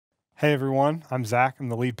Hey everyone, I'm Zach. I'm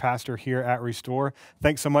the lead pastor here at Restore.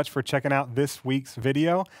 Thanks so much for checking out this week's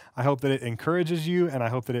video. I hope that it encourages you and I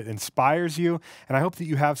hope that it inspires you. And I hope that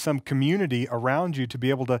you have some community around you to be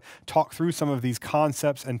able to talk through some of these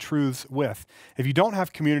concepts and truths with. If you don't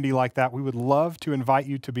have community like that, we would love to invite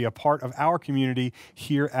you to be a part of our community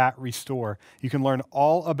here at Restore. You can learn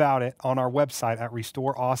all about it on our website at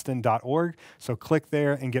restoreaustin.org. So click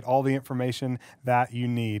there and get all the information that you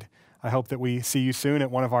need. I hope that we see you soon at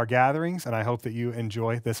one of our gatherings, and I hope that you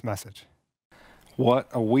enjoy this message. What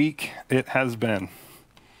a week it has been.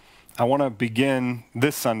 I want to begin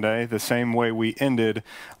this Sunday the same way we ended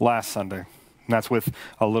last Sunday. And that's with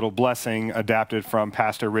a little blessing adapted from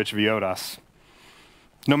Pastor Rich Viodas.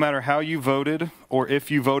 No matter how you voted, or if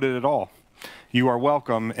you voted at all, you are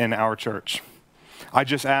welcome in our church. I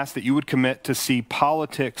just ask that you would commit to see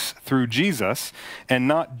politics through Jesus and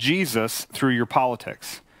not Jesus through your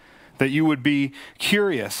politics. That you would be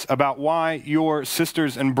curious about why your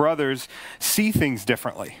sisters and brothers see things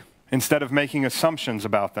differently instead of making assumptions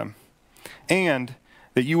about them. And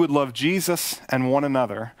that you would love Jesus and one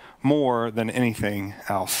another more than anything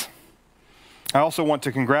else. I also want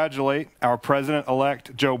to congratulate our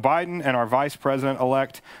President-elect Joe Biden and our Vice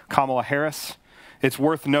President-elect Kamala Harris. It's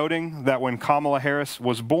worth noting that when Kamala Harris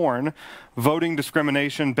was born, voting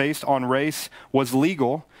discrimination based on race was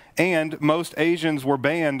legal, and most Asians were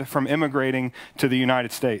banned from immigrating to the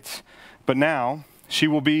United States. But now, she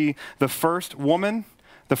will be the first woman,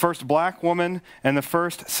 the first black woman, and the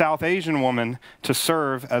first South Asian woman to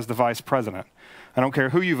serve as the vice president. I don't care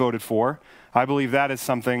who you voted for. I believe that is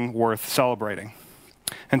something worth celebrating.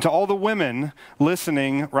 And to all the women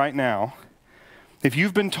listening right now, if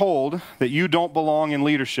you've been told that you don't belong in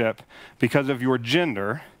leadership because of your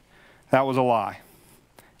gender, that was a lie.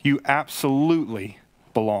 You absolutely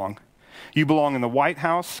belong. You belong in the White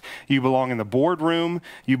House, you belong in the boardroom,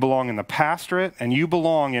 you belong in the pastorate, and you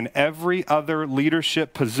belong in every other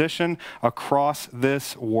leadership position across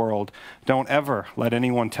this world. Don't ever let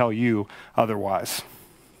anyone tell you otherwise.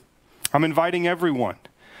 I'm inviting everyone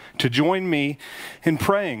to join me in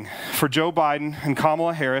praying for Joe Biden and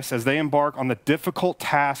Kamala Harris as they embark on the difficult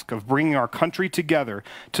task of bringing our country together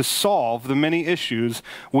to solve the many issues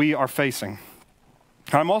we are facing.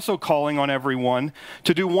 I'm also calling on everyone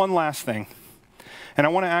to do one last thing. And I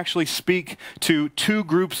want to actually speak to two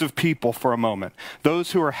groups of people for a moment.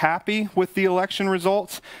 Those who are happy with the election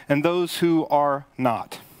results and those who are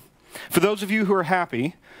not. For those of you who are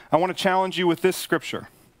happy, I want to challenge you with this scripture.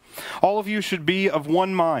 All of you should be of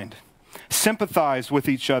one mind. Sympathize with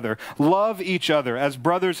each other. Love each other as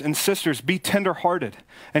brothers and sisters. Be tenderhearted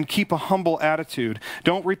and keep a humble attitude.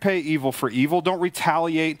 Don't repay evil for evil. Don't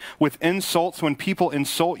retaliate with insults when people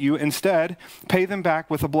insult you. Instead, pay them back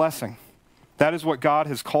with a blessing. That is what God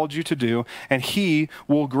has called you to do, and He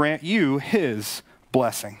will grant you His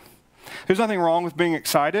blessing. There's nothing wrong with being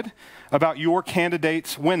excited about your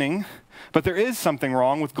candidates winning, but there is something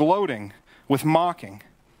wrong with gloating, with mocking.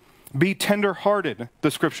 Be tender-hearted, the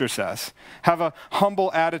scripture says. Have a humble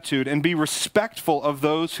attitude and be respectful of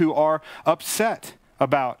those who are upset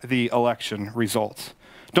about the election results.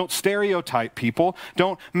 Don't stereotype people.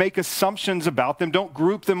 Don't make assumptions about them. Don't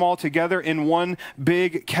group them all together in one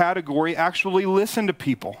big category. Actually listen to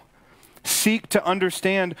people. Seek to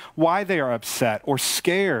understand why they are upset or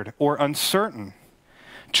scared or uncertain.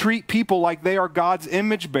 Treat people like they are God's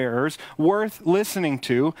image bearers, worth listening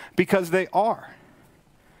to because they are.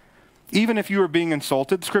 Even if you are being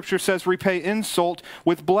insulted, Scripture says repay insult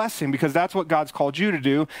with blessing because that's what God's called you to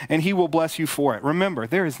do, and He will bless you for it. Remember,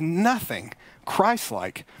 there is nothing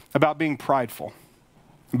Christ-like about being prideful,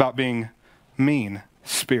 about being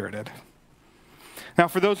mean-spirited. Now,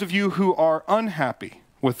 for those of you who are unhappy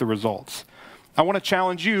with the results, I want to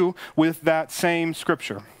challenge you with that same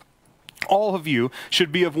Scripture. All of you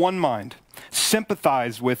should be of one mind.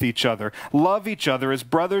 Sympathize with each other. Love each other as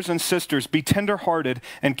brothers and sisters. Be tender-hearted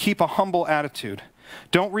and keep a humble attitude.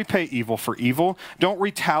 Don't repay evil for evil. Don't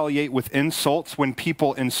retaliate with insults when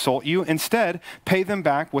people insult you. Instead, pay them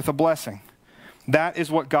back with a blessing. That is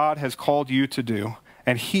what God has called you to do,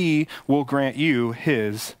 and He will grant you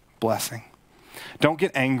His blessing. Don't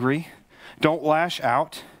get angry. Don't lash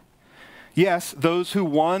out. Yes, those who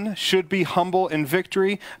won should be humble in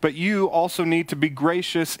victory, but you also need to be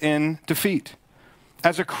gracious in defeat.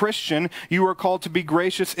 As a Christian, you are called to be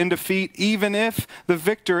gracious in defeat, even if the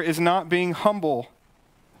victor is not being humble.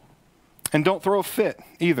 And don't throw a fit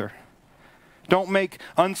either. Don't make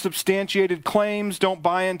unsubstantiated claims. Don't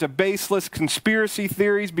buy into baseless conspiracy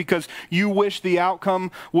theories because you wish the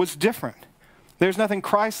outcome was different. There's nothing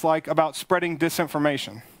Christ-like about spreading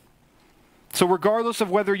disinformation. So regardless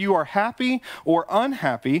of whether you are happy or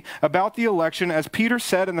unhappy about the election, as Peter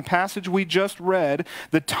said in the passage we just read,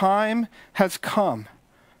 the time has come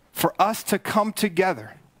for us to come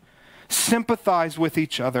together, sympathize with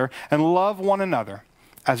each other, and love one another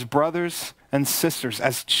as brothers and sisters,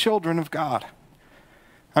 as children of God.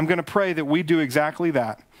 I'm going to pray that we do exactly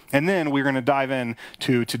that, and then we're going to dive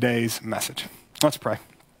into today's message. Let's pray.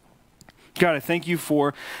 God, I thank you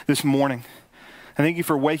for this morning. I thank you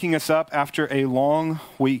for waking us up after a long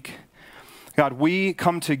week. God, we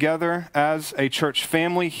come together as a church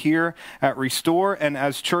family here at Restore and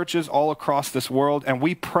as churches all across this world, and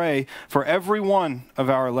we pray for every one of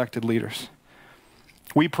our elected leaders.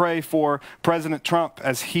 We pray for President Trump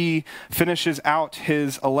as he finishes out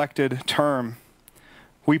his elected term.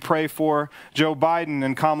 We pray for Joe Biden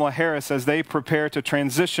and Kamala Harris as they prepare to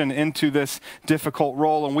transition into this difficult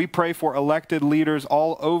role. And we pray for elected leaders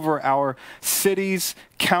all over our cities,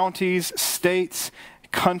 counties, states,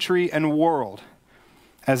 country, and world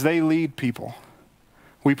as they lead people.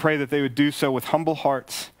 We pray that they would do so with humble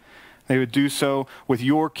hearts. They would do so with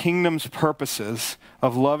your kingdom's purposes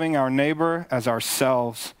of loving our neighbor as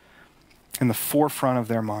ourselves in the forefront of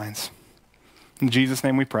their minds. In Jesus'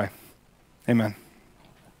 name we pray. Amen.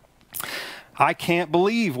 I can't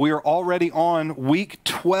believe we are already on week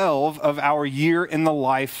 12 of our year in the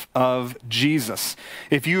life of Jesus.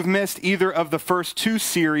 If you've missed either of the first two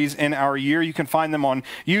series in our year, you can find them on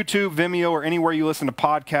YouTube, Vimeo, or anywhere you listen to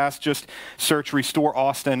podcasts. Just search Restore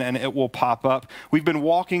Austin and it will pop up. We've been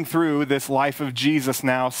walking through this life of Jesus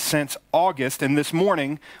now since August, and this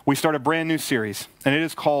morning we start a brand new series, and it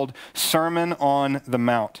is called Sermon on the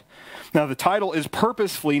Mount. Now, the title is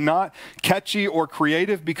purposefully not catchy or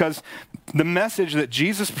creative because the message that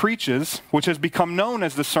Jesus preaches, which has become known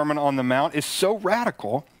as the Sermon on the Mount, is so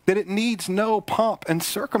radical that it needs no pomp and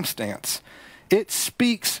circumstance. It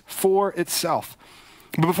speaks for itself.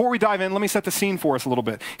 But before we dive in, let me set the scene for us a little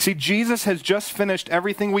bit. See, Jesus has just finished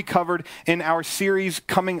everything we covered in our series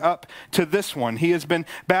coming up to this one. He has been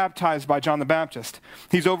baptized by John the Baptist.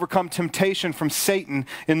 He's overcome temptation from Satan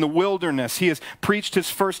in the wilderness. He has preached his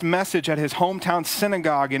first message at his hometown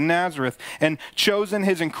synagogue in Nazareth and chosen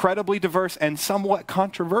his incredibly diverse and somewhat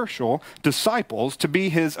controversial disciples to be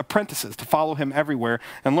his apprentices, to follow him everywhere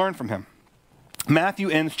and learn from him. Matthew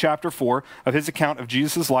ends chapter 4 of his account of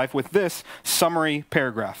Jesus' life with this summary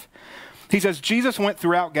paragraph. He says, Jesus went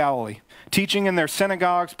throughout Galilee, teaching in their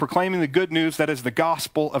synagogues, proclaiming the good news that is the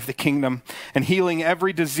gospel of the kingdom, and healing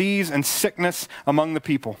every disease and sickness among the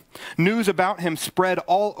people. News about him spread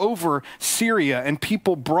all over Syria, and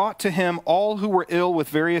people brought to him all who were ill with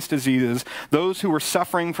various diseases, those who were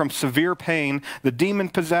suffering from severe pain, the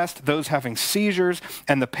demon-possessed, those having seizures,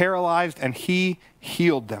 and the paralyzed, and he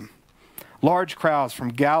healed them. Large crowds from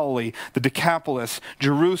Galilee, the Decapolis,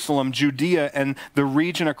 Jerusalem, Judea, and the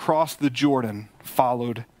region across the Jordan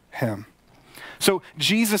followed him. So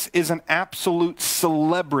Jesus is an absolute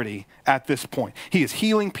celebrity at this point. He is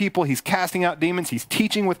healing people, he's casting out demons, he's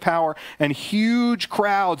teaching with power, and huge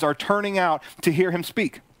crowds are turning out to hear him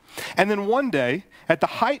speak. And then one day, at the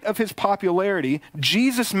height of his popularity,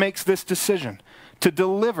 Jesus makes this decision to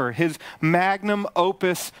deliver his magnum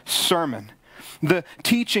opus sermon, the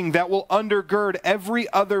teaching that will undergird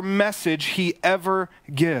every other message he ever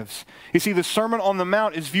gives. You see, the Sermon on the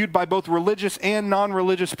Mount is viewed by both religious and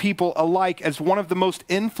non-religious people alike as one of the most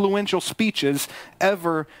influential speeches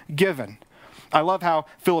ever given. I love how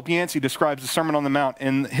Philip Yancey describes the Sermon on the Mount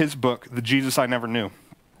in his book, The Jesus I Never Knew.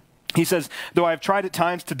 He says, though I have tried at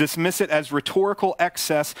times to dismiss it as rhetorical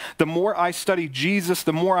excess, the more I study Jesus,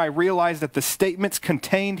 the more I realize that the statements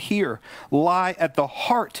contained here lie at the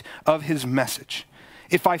heart of his message.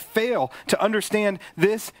 If I fail to understand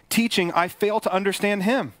this teaching, I fail to understand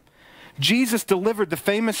him. Jesus delivered the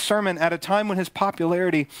famous sermon at a time when his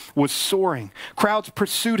popularity was soaring. Crowds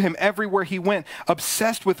pursued him everywhere he went,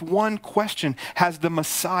 obsessed with one question: has the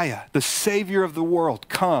Messiah, the Savior of the world,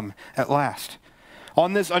 come at last?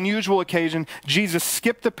 On this unusual occasion, Jesus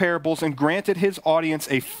skipped the parables and granted his audience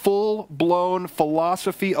a full-blown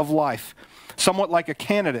philosophy of life, somewhat like a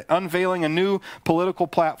candidate unveiling a new political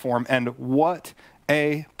platform. And what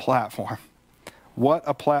a platform. What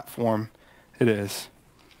a platform it is.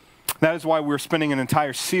 That is why we're spending an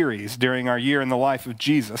entire series during our year in the life of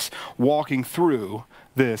Jesus walking through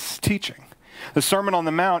this teaching. The Sermon on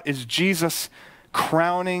the Mount is Jesus'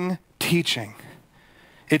 crowning teaching.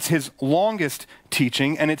 It's his longest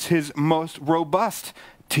teaching, and it's his most robust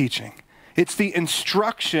teaching. It's the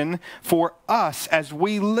instruction for us as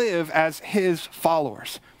we live as his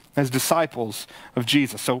followers, as disciples of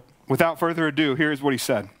Jesus. So without further ado, here's what he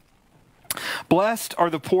said. Blessed are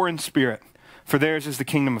the poor in spirit, for theirs is the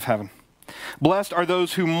kingdom of heaven. Blessed are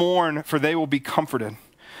those who mourn, for they will be comforted.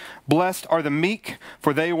 Blessed are the meek,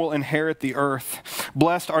 for they will inherit the earth.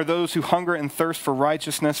 Blessed are those who hunger and thirst for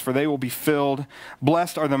righteousness, for they will be filled.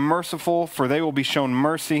 Blessed are the merciful, for they will be shown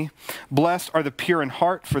mercy. Blessed are the pure in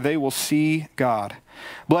heart, for they will see God.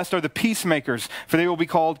 Blessed are the peacemakers, for they will be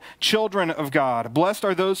called children of God. Blessed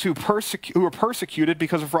are those who are persecuted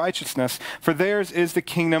because of righteousness, for theirs is the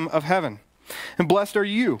kingdom of heaven. And blessed are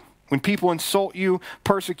you when people insult you,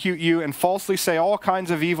 persecute you, and falsely say all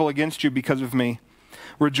kinds of evil against you because of me.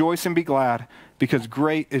 Rejoice and be glad, because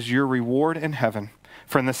great is your reward in heaven.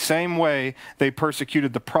 For in the same way they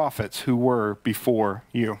persecuted the prophets who were before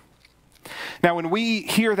you. Now, when we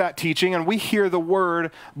hear that teaching and we hear the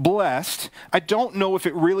word blessed, I don't know if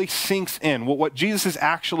it really sinks in what Jesus is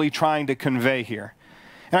actually trying to convey here.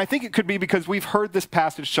 And I think it could be because we've heard this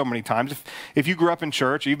passage so many times. If you grew up in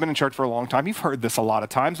church, or you've been in church for a long time, you've heard this a lot of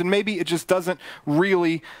times, and maybe it just doesn't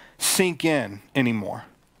really sink in anymore.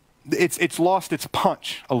 It's lost its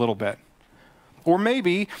punch a little bit. Or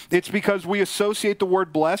maybe it's because we associate the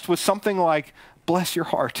word blessed with something like bless your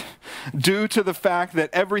heart, due to the fact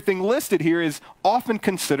that everything listed here is often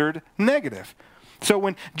considered negative. So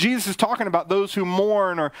when Jesus is talking about those who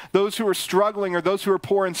mourn or those who are struggling or those who are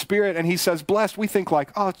poor in spirit and he says blessed, we think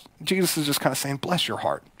like, oh, Jesus is just kind of saying bless your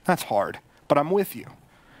heart. That's hard, but I'm with you.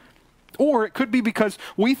 Or it could be because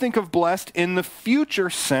we think of blessed in the future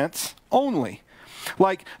sense only.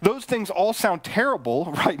 Like, those things all sound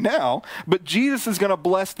terrible right now, but Jesus is going to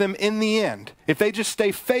bless them in the end. If they just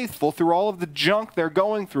stay faithful through all of the junk they're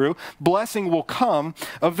going through, blessing will come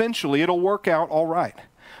eventually. It'll work out all right.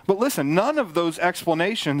 But listen, none of those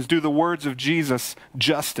explanations do the words of Jesus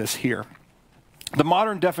justice here. The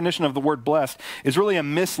modern definition of the word blessed is really a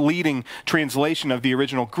misleading translation of the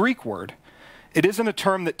original Greek word. It isn't a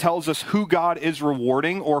term that tells us who God is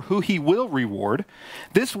rewarding or who he will reward.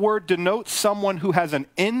 This word denotes someone who has an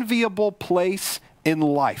enviable place in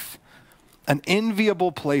life. An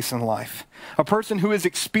enviable place in life. A person who is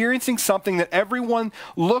experiencing something that everyone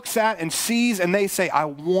looks at and sees and they say, I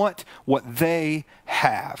want what they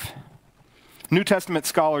have. New Testament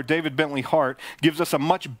scholar David Bentley Hart gives us a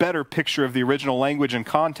much better picture of the original language and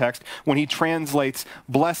context when he translates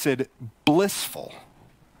blessed, blissful.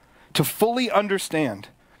 To fully understand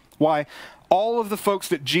why all of the folks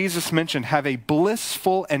that Jesus mentioned have a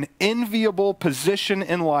blissful and enviable position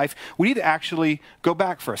in life, we need to actually go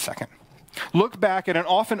back for a second. Look back at an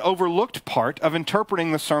often overlooked part of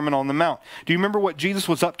interpreting the Sermon on the Mount. Do you remember what Jesus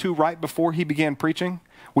was up to right before he began preaching?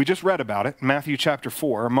 We just read about it in Matthew chapter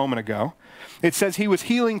 4 a moment ago. It says he was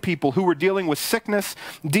healing people who were dealing with sickness,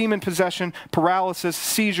 demon possession, paralysis,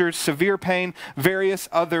 seizures, severe pain, various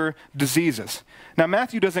other diseases. Now,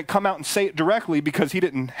 Matthew doesn't come out and say it directly because he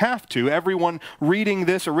didn't have to. Everyone reading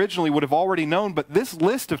this originally would have already known, but this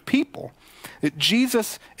list of people that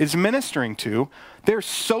Jesus is ministering to, they're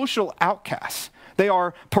social outcasts. They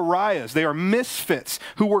are pariahs. They are misfits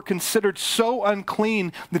who were considered so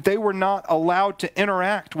unclean that they were not allowed to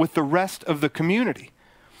interact with the rest of the community.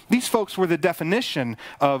 These folks were the definition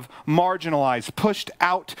of marginalized, pushed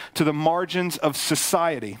out to the margins of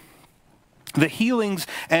society. The healings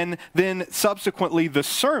and then subsequently the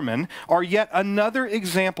sermon are yet another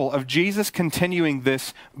example of Jesus continuing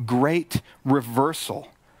this great reversal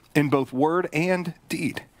in both word and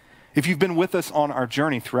deed. If you've been with us on our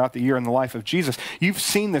journey throughout the year in the life of Jesus, you've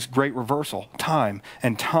seen this great reversal time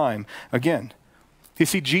and time again. You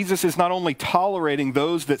see, Jesus is not only tolerating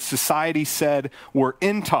those that society said were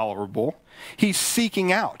intolerable, he's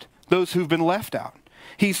seeking out those who've been left out.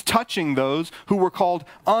 He's touching those who were called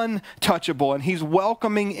untouchable, and he's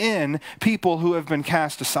welcoming in people who have been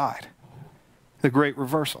cast aside. The great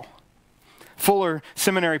reversal. Fuller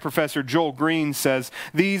Seminary professor Joel Green says,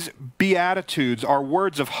 these Beatitudes are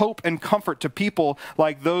words of hope and comfort to people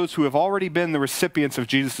like those who have already been the recipients of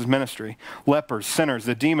Jesus' ministry. Lepers, sinners,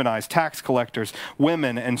 the demonized, tax collectors,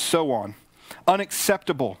 women, and so on.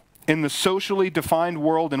 Unacceptable in the socially defined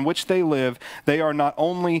world in which they live, they are not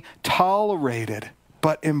only tolerated,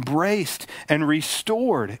 but embraced and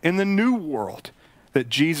restored in the new world that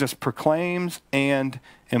Jesus proclaims and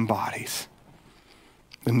embodies.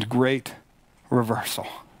 The great reversal.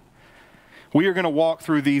 We are going to walk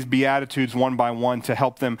through these Beatitudes one by one to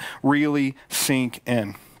help them really sink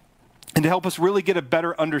in. And to help us really get a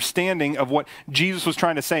better understanding of what Jesus was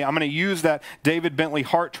trying to say, I'm going to use that David Bentley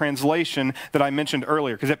Hart translation that I mentioned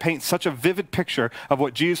earlier because it paints such a vivid picture of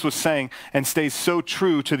what Jesus was saying and stays so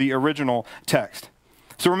true to the original text.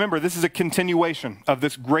 So remember, this is a continuation of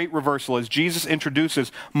this great reversal as Jesus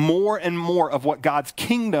introduces more and more of what God's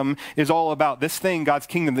kingdom is all about. This thing, God's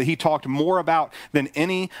kingdom, that he talked more about than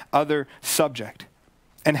any other subject.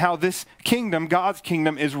 and how this kingdom, God's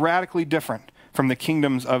kingdom, is radically different from the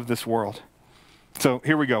kingdoms of this world. So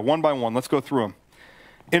here we go, one by one. Let's go through them.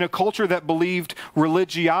 In a culture that believed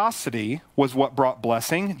religiosity was what brought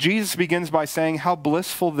blessing, Jesus begins by saying, how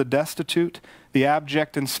blissful the destitute, the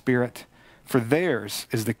abject in spirit, for theirs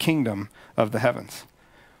is the kingdom of the heavens.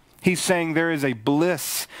 He's saying there is a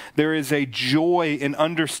bliss, there is a joy in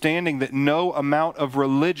understanding that no amount of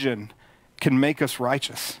religion can make us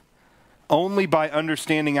righteous. Only by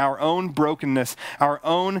understanding our own brokenness, our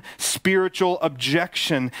own spiritual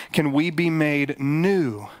objection, can we be made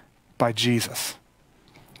new by Jesus.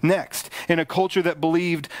 Next, in a culture that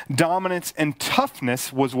believed dominance and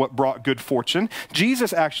toughness was what brought good fortune,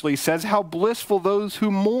 Jesus actually says, how blissful those who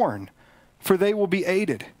mourn, for they will be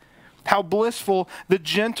aided. How blissful the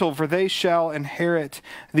gentle, for they shall inherit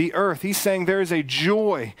the earth. He's saying there is a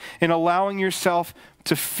joy in allowing yourself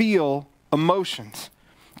to feel emotions,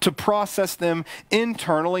 to process them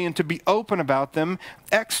internally, and to be open about them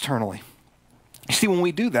externally. You see, when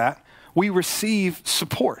we do that, we receive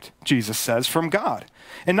support, Jesus says, from God.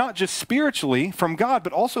 And not just spiritually from God,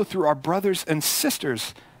 but also through our brothers and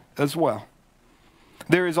sisters as well.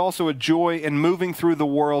 There is also a joy in moving through the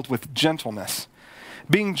world with gentleness.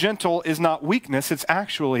 Being gentle is not weakness, it's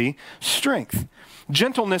actually strength.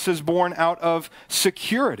 Gentleness is born out of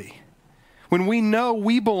security. When we know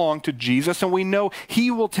we belong to Jesus and we know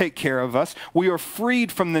He will take care of us, we are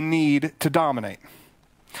freed from the need to dominate.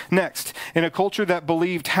 Next, in a culture that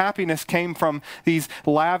believed happiness came from these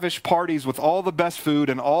lavish parties with all the best food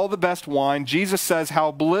and all the best wine, Jesus says,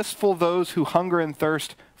 how blissful those who hunger and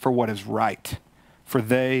thirst for what is right, for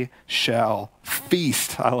they shall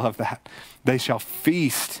feast. I love that. They shall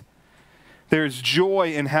feast. There's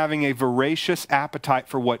joy in having a voracious appetite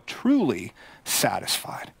for what truly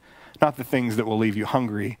satisfied, not the things that will leave you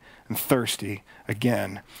hungry and thirsty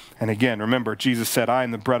again and again. Remember, Jesus said, I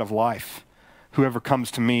am the bread of life. Whoever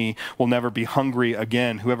comes to me will never be hungry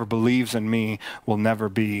again. Whoever believes in me will never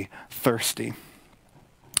be thirsty.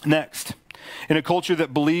 Next, in a culture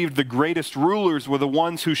that believed the greatest rulers were the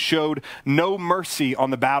ones who showed no mercy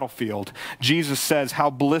on the battlefield, Jesus says, how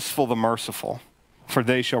blissful the merciful, for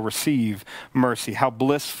they shall receive mercy. How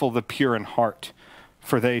blissful the pure in heart,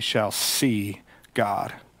 for they shall see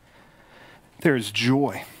God. There is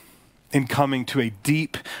joy in coming to a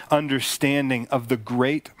deep understanding of the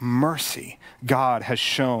great mercy God has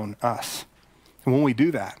shown us. And when we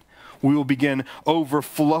do that, we will begin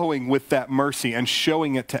overflowing with that mercy and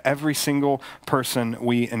showing it to every single person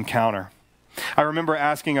we encounter. I remember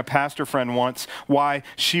asking a pastor friend once why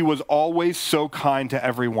she was always so kind to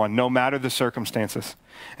everyone, no matter the circumstances.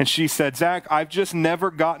 And she said, Zach, I've just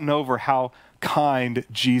never gotten over how kind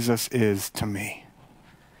Jesus is to me.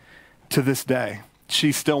 To this day,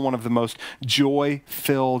 she's still one of the most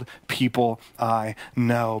joy-filled people I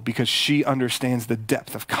know because she understands the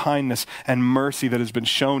depth of kindness and mercy that has been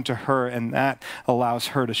shown to her, and that allows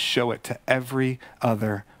her to show it to every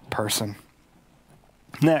other person.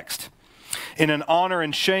 Next, in an honor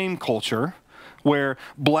and shame culture where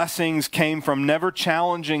blessings came from never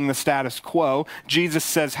challenging the status quo, Jesus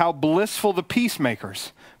says, how blissful the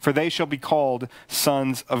peacemakers, for they shall be called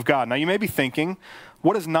sons of God. Now you may be thinking,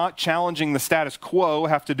 what does not challenging the status quo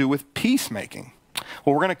have to do with peacemaking?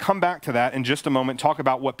 Well, we're going to come back to that in just a moment, talk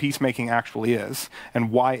about what peacemaking actually is and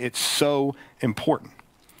why it's so important.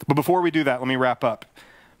 But before we do that, let me wrap up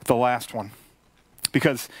with the last one.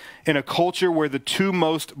 Because in a culture where the two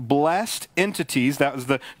most blessed entities, that was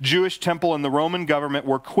the Jewish temple and the Roman government,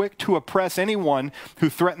 were quick to oppress anyone who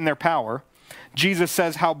threatened their power, Jesus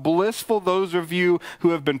says, how blissful those of you who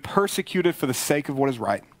have been persecuted for the sake of what is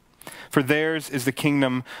right. For theirs is the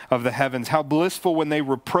kingdom of the heavens. How blissful when they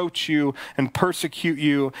reproach you and persecute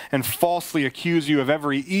you and falsely accuse you of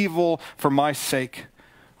every evil for my sake.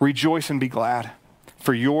 Rejoice and be glad,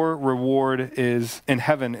 for your reward is in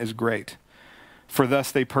heaven is great. For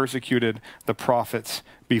thus they persecuted the prophets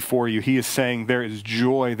before you. He is saying there is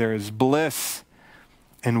joy, there is bliss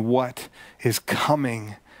in what is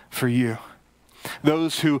coming for you.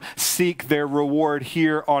 Those who seek their reward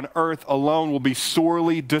here on earth alone will be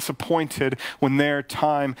sorely disappointed when their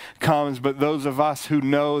time comes. But those of us who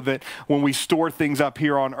know that when we store things up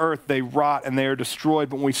here on earth, they rot and they are destroyed.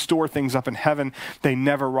 But when we store things up in heaven, they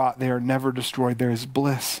never rot, they are never destroyed. There is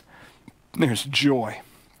bliss. There's joy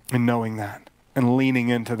in knowing that and leaning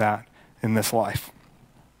into that in this life.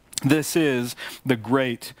 This is the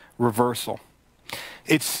great reversal.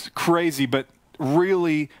 It's crazy, but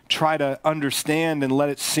really try to understand and let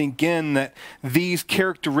it sink in that these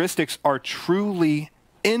characteristics are truly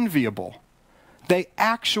enviable They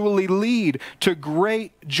actually lead to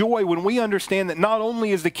great joy when we understand that not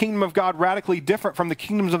only is the kingdom of God radically different from the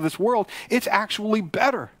kingdoms of this world, it's actually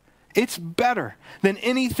better. It's better than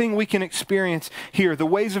anything we can experience here. The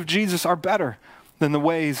ways of Jesus are better than the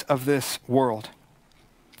ways of this world.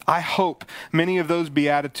 I hope many of those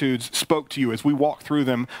Beatitudes spoke to you as we walk through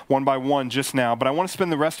them one by one just now, but I want to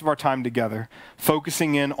spend the rest of our time together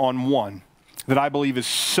focusing in on one that I believe is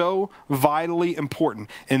so vitally important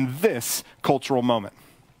in this cultural moment.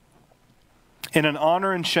 In an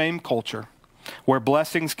honor and shame culture where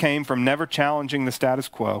blessings came from never challenging the status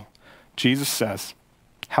quo, Jesus says,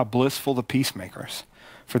 "How blissful the peacemakers,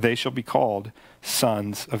 for they shall be called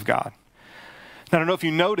sons of God." Now, I don't know if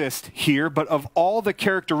you noticed here, but of all the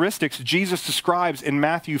characteristics Jesus describes in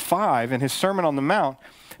Matthew 5 in his Sermon on the Mount,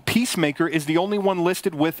 peacemaker is the only one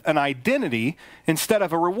listed with an identity instead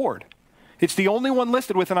of a reward. It's the only one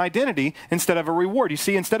listed with an identity instead of a reward. You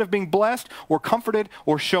see, instead of being blessed or comforted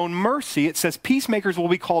or shown mercy, it says peacemakers will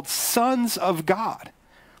be called sons of God.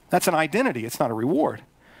 That's an identity. It's not a reward.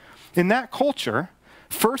 In that culture,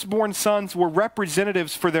 firstborn sons were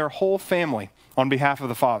representatives for their whole family on behalf of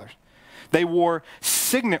the fathers. They wore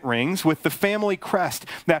signet rings with the family crest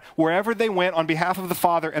that wherever they went on behalf of the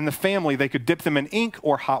father and the family, they could dip them in ink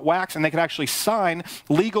or hot wax, and they could actually sign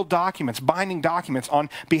legal documents, binding documents on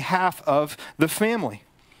behalf of the family.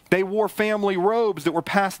 They wore family robes that were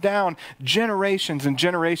passed down generations and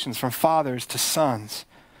generations from fathers to sons.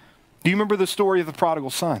 Do you remember the story of the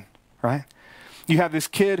prodigal son, right? You have this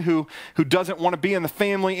kid who doesn't want to be in the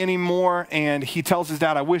family anymore, and he tells his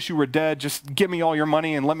dad, "I wish you were dead. Just give me all your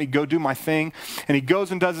money and let me go do my thing." And he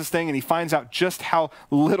goes and does his thing, and he finds out just how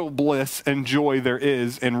little bliss and joy there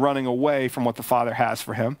is in running away from what the father has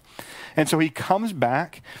for him. And so he comes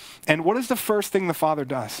back, and what is the first thing the father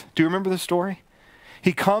does? Do you remember the story?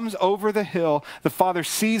 He comes over the hill. The father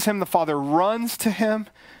sees him. The father runs to him.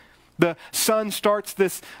 The son starts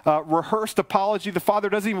this rehearsed apology. The father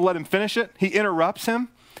doesn't even let him finish it. He interrupts him.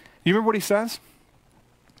 You remember what he says?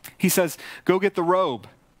 He says, "Go get the robe,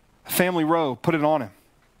 a family robe, put it on him.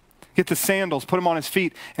 Get the sandals, put them on his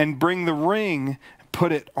feet, and bring the ring,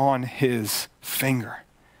 put it on his finger."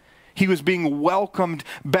 He was being welcomed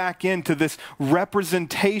back into this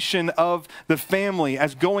representation of the family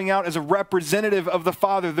as going out as a representative of the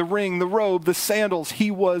father, the ring, the robe, the sandals. He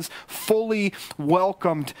was fully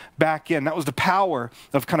welcomed back in. That was the power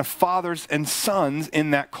of kind of fathers and sons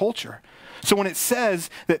in that culture. So when it says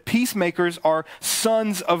that peacemakers are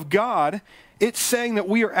sons of God, it's saying that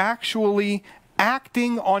we are actually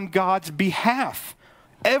acting on God's behalf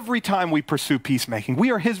every time we pursue peacemaking. We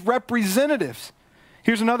are his representatives.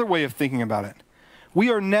 Here's another way of thinking about it. We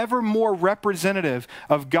are never more representative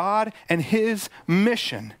of God and his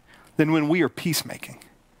mission than when we are peacemaking.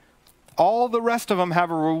 All the rest of them have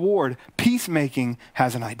a reward. Peacemaking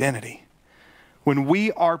has an identity. When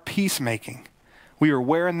we are peacemaking, we are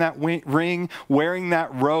wearing that ring, wearing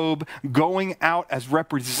that robe, going out as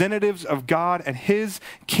representatives of God and his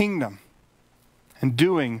kingdom and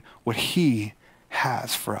doing what he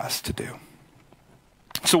has for us to do.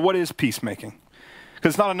 So what is peacemaking?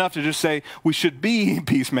 Because it's not enough to just say we should be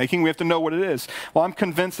peacemaking. We have to know what it is. Well, I'm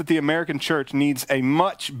convinced that the American church needs a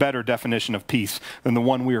much better definition of peace than the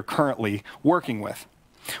one we are currently working with.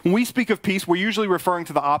 When we speak of peace, we're usually referring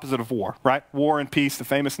to the opposite of war, right? War and Peace, the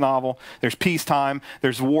famous novel. There's peacetime,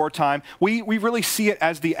 there's wartime. We really see it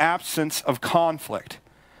as the absence of conflict.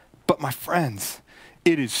 But my friends,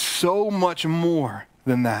 it is so much more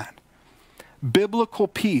than that. Biblical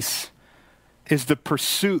peace is the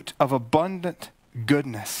pursuit of abundant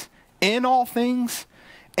goodness in all things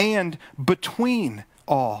and between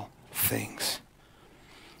all things.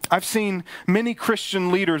 I've seen many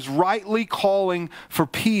Christian leaders rightly calling for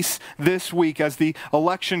peace this week as the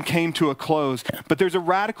election came to a close. But there's a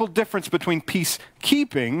radical difference between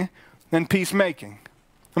peacekeeping and peacemaking.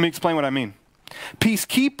 Let me explain what I mean.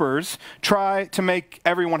 Peacekeepers try to make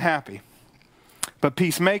everyone happy, but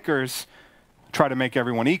peacemakers try to make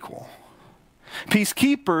everyone equal.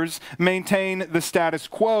 Peacekeepers maintain the status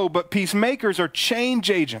quo, but peacemakers are change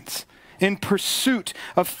agents in pursuit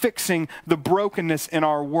of fixing the brokenness in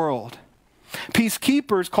our world.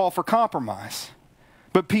 Peacekeepers call for compromise,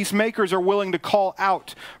 but peacemakers are willing to call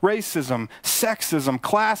out racism, sexism,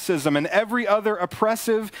 classism, and every other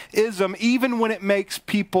oppressive ism, even when it makes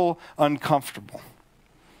people uncomfortable.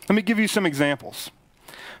 Let me give you some examples.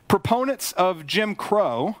 Proponents of Jim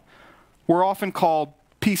Crow were often called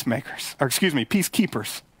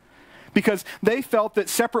peacekeepers, because they felt that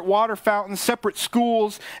separate water fountains, separate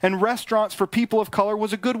schools, and restaurants for people of color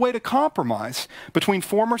was a good way to compromise between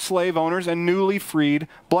former slave owners and newly freed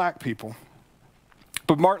black people.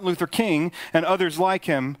 But Martin Luther King and others like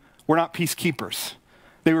him were not peacekeepers.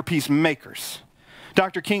 They were peacemakers.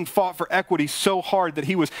 Dr. King fought for equity so hard that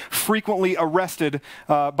he was frequently arrested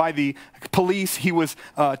by the police. He was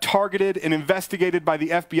targeted and investigated by the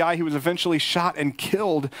FBI. He was eventually shot and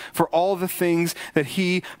killed for all the things that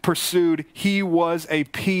he pursued. He was a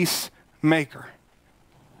peacemaker.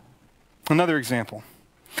 Another example.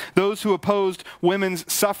 Those who opposed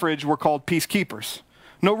women's suffrage were called peacekeepers.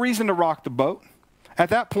 No reason to rock the boat. At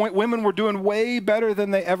that point, women were doing way better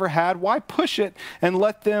than they ever had. Why push it and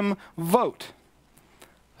let them vote?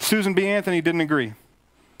 Susan B. Anthony didn't agree.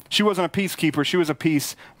 She wasn't a peacekeeper, she was a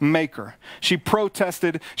peacemaker. She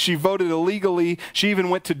protested, she voted illegally, she even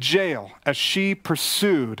went to jail as she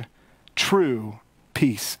pursued true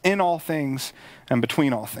peace in all things and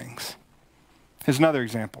between all things. Here's another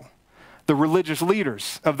example. The religious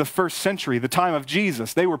leaders of the first century, the time of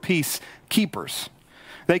Jesus, they were peacekeepers.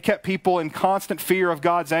 They kept people in constant fear of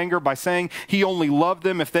God's anger by saying he only loved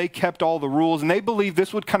them if they kept all the rules, and they believed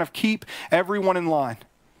this would kind of keep everyone in line.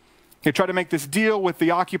 They tried to make this deal with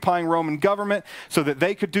the occupying Roman government so that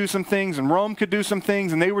they could do some things and Rome could do some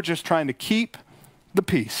things, and they were just trying to keep the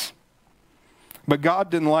peace. But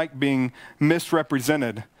God didn't like being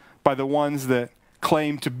misrepresented by the ones that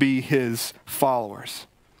claimed to be his followers.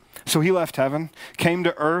 So he left heaven, came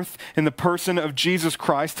to earth in the person of Jesus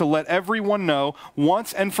Christ to let everyone know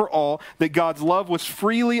once and for all that God's love was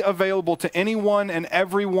freely available to anyone and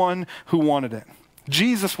everyone who wanted it.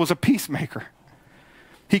 Jesus was a peacemaker.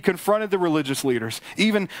 He confronted the religious leaders,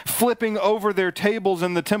 even flipping over their tables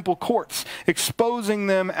in the temple courts, exposing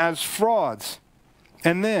them as frauds.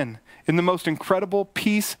 And then, in the most incredible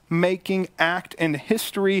peacemaking act in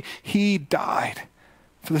history, he died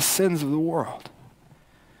for the sins of the world.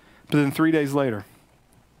 But then 3 days later,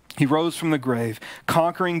 he rose from the grave,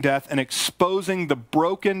 conquering death and exposing the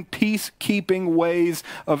broken peacekeeping ways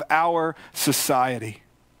of our society.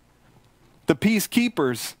 The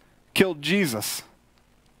peacekeepers killed Jesus.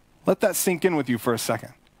 Let that sink in with you for a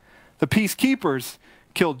second. The peacekeepers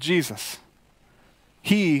killed Jesus.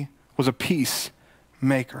 He was a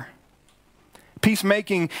peacemaker.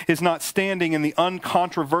 Peacemaking is not standing in the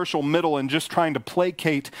uncontroversial middle and just trying to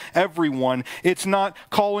placate everyone. It's not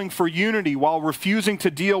calling for unity while refusing to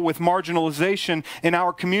deal with marginalization in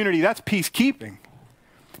our community. That's peacekeeping.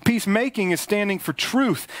 Peacemaking is standing for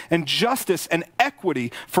truth and justice and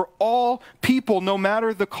equity for all people, no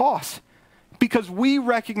matter the cost. Because we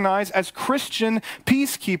recognize as Christian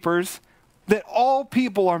peacekeepers that all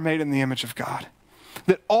people are made in the image of God.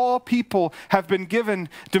 That all people have been given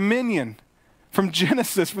dominion from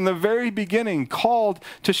Genesis, from the very beginning, called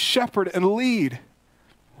to shepherd and lead.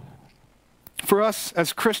 For us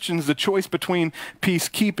as Christians, the choice between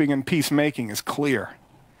peacekeeping and peacemaking is clear.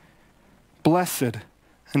 Blessed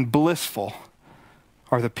and blissful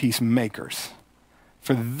are the peacemakers,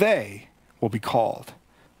 for they will be called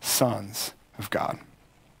sons of God.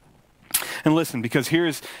 And listen, because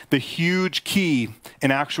here's the huge key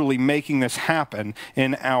in actually making this happen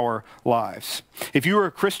in our lives. If you are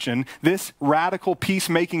a Christian, this radical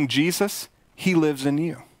peacemaking Jesus, he lives in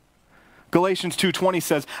you. Galatians 2:20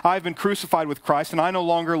 says, I've been crucified with Christ, and I no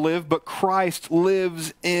longer live, but Christ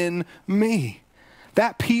lives in me.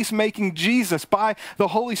 That peacemaking Jesus by the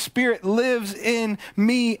Holy Spirit lives in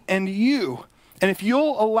me and you. And if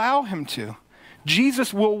you'll allow him to,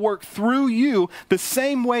 Jesus will work through you the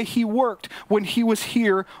same way he worked when he was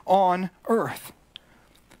here on earth.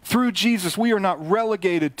 Through Jesus, we are not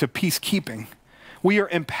relegated to peacekeeping. We are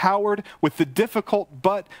empowered with the difficult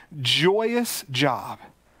but joyous job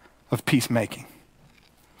of peacemaking.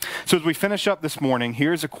 So as we finish up this morning,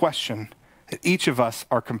 here's a question that each of us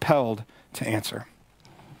are compelled to answer.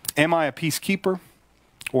 Am I a peacekeeper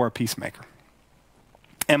or a peacemaker?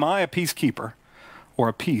 Am I a peacekeeper or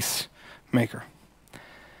a peacemaker?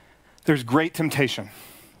 There's great temptation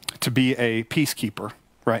to be a peacekeeper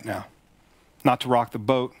right now. Not to rock the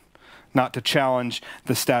boat, not to challenge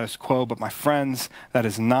the status quo, but my friends, that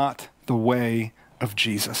is not the way of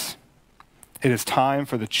Jesus. It is time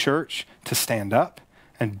for the church to stand up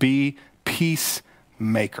and be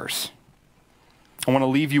peacemakers. I want to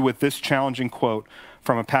leave you with this challenging quote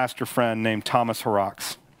from a pastor friend named Thomas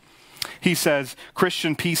Horrocks. He says,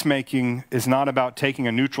 Christian peacemaking is not about taking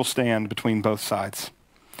a neutral stand between both sides.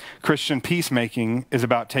 Christian peacemaking is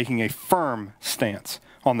about taking a firm stance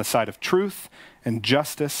on the side of truth and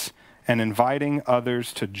justice and inviting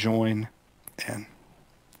others to join in.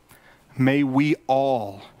 May we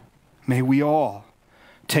all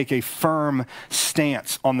take a firm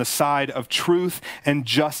stance on the side of truth and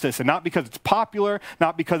justice. And not because it's popular,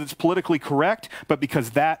 not because it's politically correct, but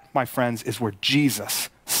because that, my friends, is where Jesus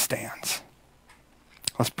stands.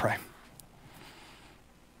 Let's pray.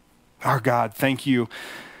 Our God, thank you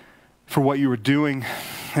for what you are doing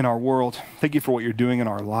in our world. Thank you for what you're doing in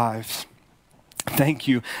our lives. Thank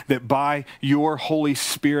you that by your Holy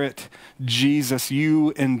Spirit, Jesus,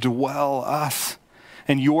 you indwell us,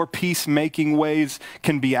 and your peacemaking ways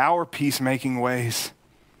can be our peacemaking ways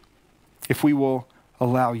if we will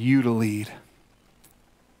allow you to lead.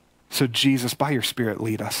 So Jesus, by your Spirit,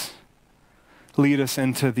 lead us. Lead us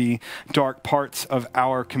into the dark parts of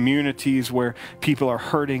our communities where people are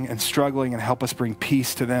hurting and struggling, and help us bring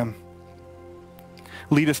peace to them.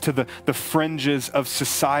 Lead us to the fringes of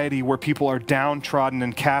society where people are downtrodden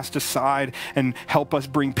and cast aside, and help us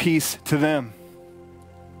bring peace to them.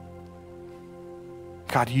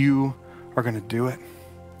 God, you are going to do it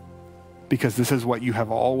because this is what you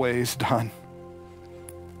have always done.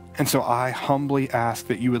 And so I humbly ask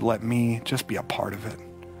that you would let me just be a part of it,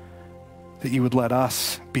 that you would let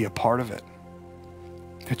us be a part of it,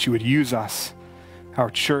 that you would use us, our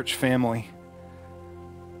church family,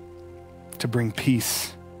 to bring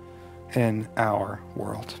peace in our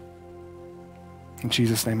world. In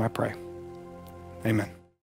Jesus' name I pray. Amen.